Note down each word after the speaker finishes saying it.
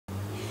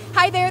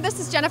Hi there, this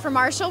is Jennifer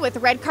Marshall with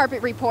Red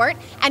Carpet Report,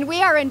 and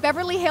we are in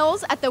Beverly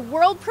Hills at the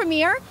world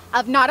premiere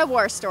of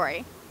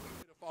NotAWarStory.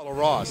 Follow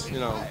Ross, you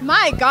know.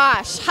 My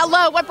gosh,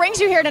 hello, what brings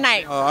you here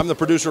tonight? I'm the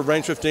producer of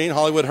Range 15,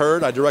 Hollywood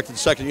Heard. I directed the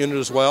second unit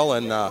as well,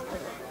 and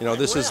you know,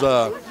 this is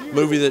a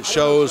movie that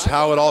shows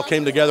how it all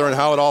came together and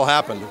how it all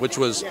happened, which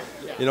was,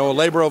 you know, a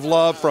labor of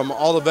love from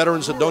all the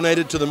veterans that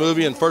donated to the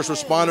movie and first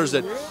responders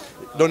that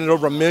donated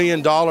over $1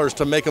 million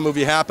to make a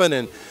movie happen,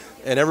 and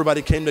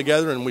everybody came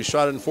together, and we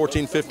shot it in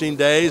 14, 15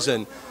 days,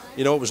 and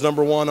you know, it was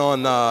 #1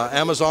 on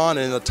Amazon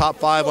and in the top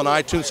 5 on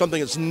iTunes, something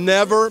that's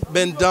never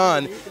been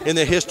done in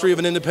the history of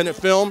an independent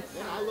film,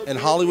 and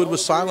Hollywood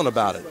was silent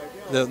about it.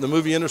 The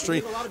movie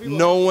industry,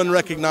 no one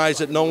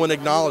recognized it, no one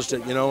acknowledged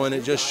it, you know, and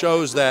it just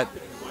shows that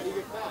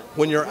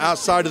when you're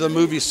outside of the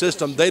movie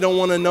system, they don't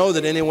want to know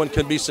that anyone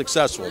can be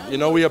successful. You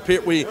know, we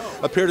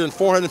appeared in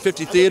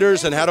 450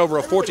 theaters and had over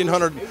a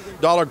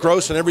 $1,400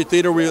 gross in every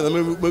theater where the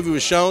movie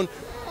was shown.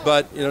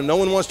 But you know, no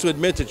one wants to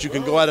admit that you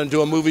can go out and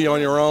do a movie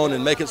on your own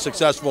and make it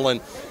successful. And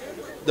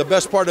the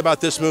best part about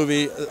this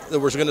movie that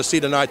we're going to see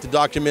tonight, the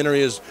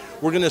documentary, is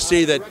we're going to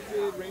see that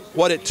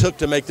what it took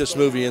to make this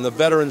movie and the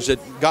veterans that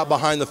got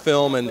behind the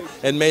film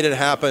and made it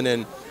happen,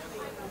 and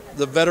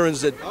the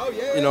veterans that,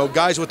 you know,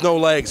 guys with no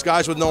legs,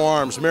 guys with no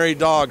arms. Mary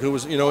Dog, who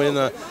was, you know, in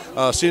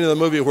the scene of the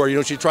movie where, you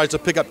know, she tries to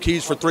pick up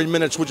keys for 3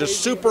 minutes, which is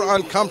super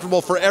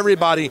uncomfortable for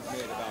everybody.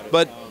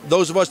 But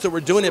those of us that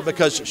were doing it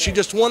because she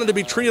just wanted to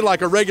be treated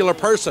like a regular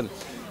person.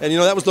 And, you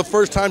know, that was the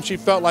first time she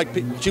felt like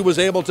she was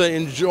able to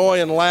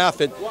enjoy and laugh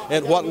at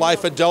what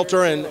life had dealt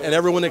her, and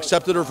everyone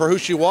accepted her for who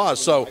she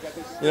was. So,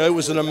 you know, it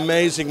was an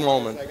amazing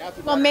moment.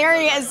 Well,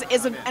 Mary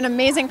is an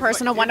amazing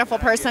person, a wonderful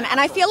person, and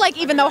I feel like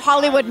even though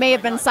Hollywood may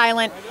have been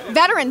silent,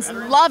 veterans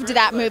loved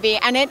that movie,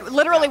 and it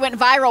literally went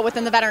viral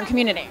within the veteran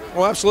community.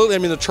 Well, absolutely. I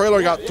mean, the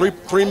trailer got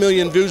 3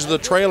 million views of the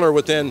trailer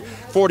within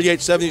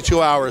 48,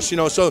 72 hours, you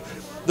know, so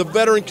the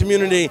veteran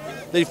community,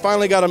 they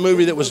finally got a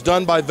movie that was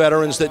done by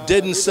veterans that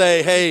didn't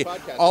say, hey,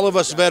 all of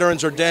us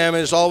veterans are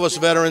damaged, all of us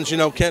veterans, you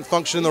know, can't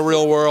function in the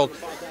real world.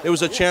 It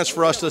was a chance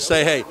for us to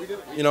say, hey,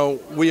 you know,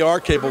 we are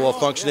capable of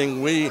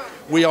functioning. We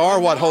are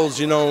what holds,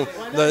 you know,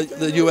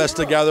 the U.S.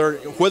 together.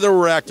 Whether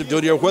we're active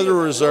duty or whether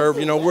we're reserve,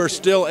 you know, we're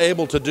still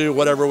able to do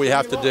whatever we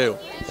have to do.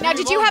 Now,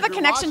 did you have a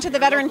connection to the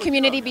veteran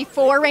community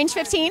before Range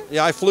 15?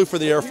 Yeah, I flew for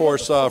the Air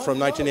Force from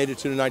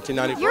 1982 to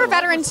 1994. You're a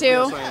veteran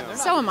too.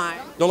 So am I.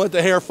 Don't let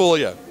the hair fool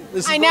you.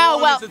 This is I know.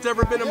 the longest it's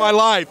ever been in my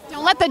life.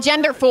 Don't let the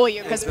gender fool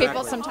you, because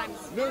people sometimes.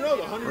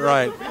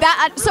 Right.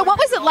 So, what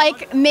was it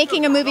like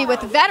making a movie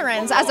with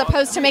veterans as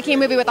opposed to making a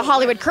movie with a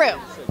Hollywood crew?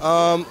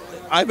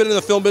 I've been in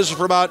the film business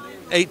for about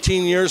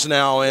 18 years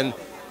now, and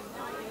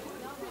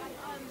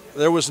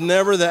there was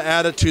never the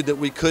attitude that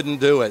we couldn't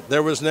do it.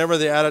 There was never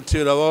the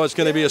attitude of, oh, it's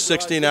going to be a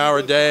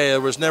 16-hour day.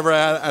 There was never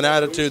an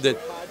attitude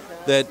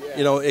that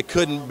you know, it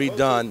couldn't be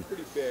done.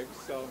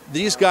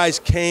 These guys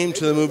came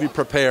to the movie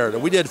prepared.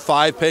 We did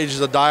 5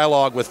 pages of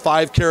dialogue with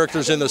 5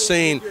 characters in the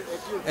scene,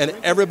 and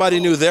everybody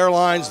knew their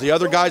lines, the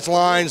other guy's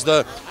lines,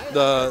 the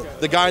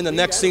guy in the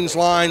next scene's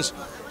lines.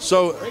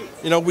 So,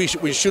 you know, we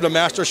shoot a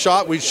master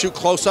shot, we shoot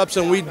close-ups,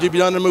 and we'd be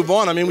done and move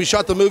on. I mean, we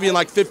shot the movie in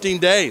like 15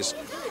 days.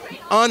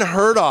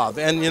 Unheard of.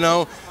 And, you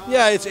know,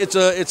 yeah, it's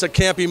a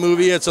campy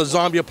movie, it's a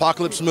zombie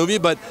apocalypse movie,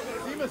 but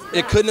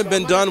it couldn't have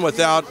been done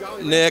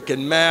without Nick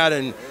and Matt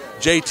and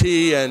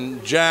JT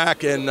and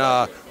Jack and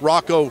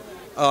Rocco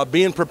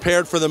being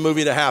prepared for the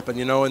movie to happen,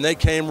 you know, and they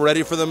came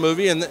ready for the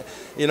movie, and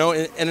you know,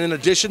 and in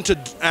addition to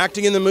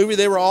acting in the movie,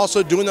 they were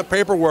also doing the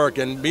paperwork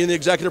and being the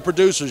executive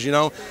producers, you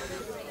know,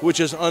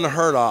 which is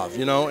unheard of,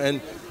 you know,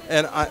 and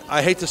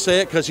I hate to say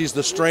it because he's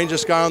the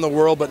strangest guy in the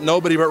world, but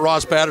nobody but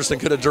Ross Patterson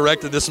could have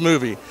directed this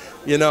movie,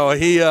 you know.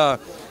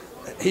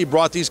 He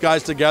brought these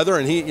guys together,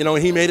 and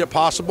he made it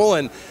possible,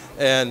 and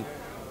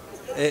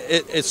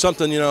it's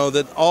something, you know,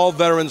 that all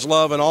veterans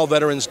love and all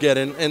veterans get.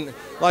 And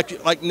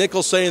like Nick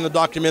will say in the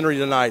documentary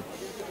tonight,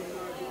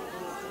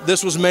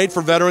 this was made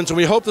for veterans, and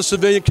we hope the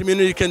civilian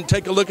community can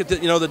take a look at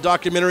the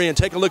documentary and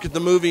take a look at the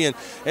movie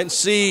and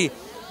see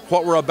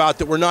what we're about,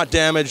 that we're not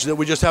damaged, that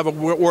we just have a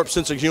warped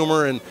sense of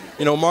humor. And,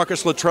 you know,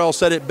 Marcus Luttrell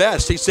said it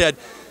best. He said,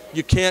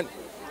 you can't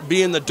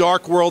be in the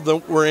dark world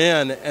that we're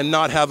in and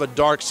not have a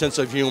dark sense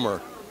of humor,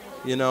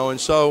 you know.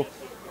 And so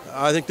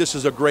I think this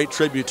is a great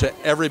tribute to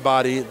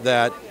everybody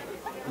that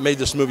made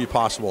this movie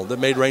possible, that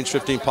made Range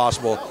 15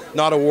 possible.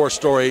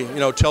 NotAWarStory, you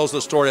know, tells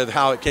the story of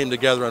how it came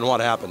together and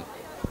what happened.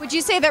 Would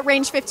you say that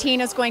Range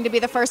 15 is going to be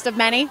the first of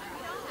many?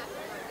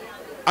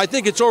 I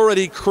think it's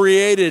already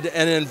created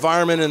an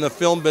environment in the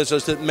film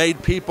business that made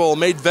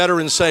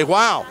veterans say,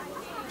 wow,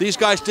 these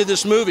guys did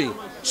this movie,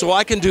 so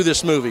I can do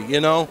this movie,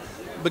 you know?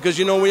 Because,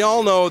 you know, we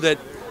all know that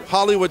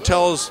Hollywood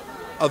tells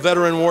a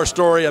veteran war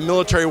story, a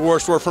military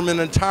war story, from an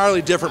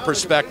entirely different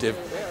perspective.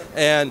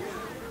 And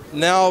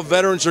now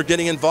veterans are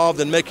getting involved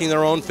in making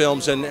their own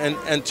films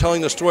and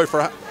telling the story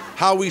for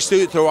how we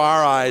see it through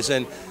our eyes.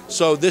 And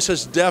so this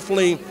has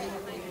definitely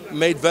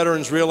made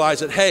veterans realize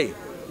that, hey,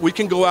 we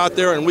can go out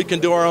there and we can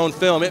do our own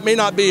film. It may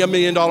not be $1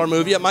 million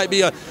movie. It might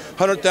be a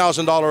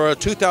 $100,000 or a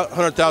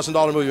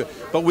 $200,000 movie,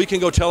 but we can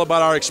go tell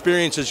about our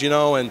experiences, you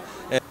know. And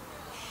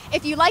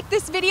if you like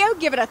this video,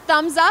 give it a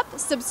thumbs up,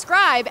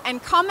 subscribe,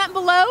 and comment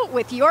below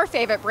with your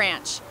favorite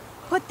branch.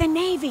 Put the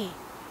Navy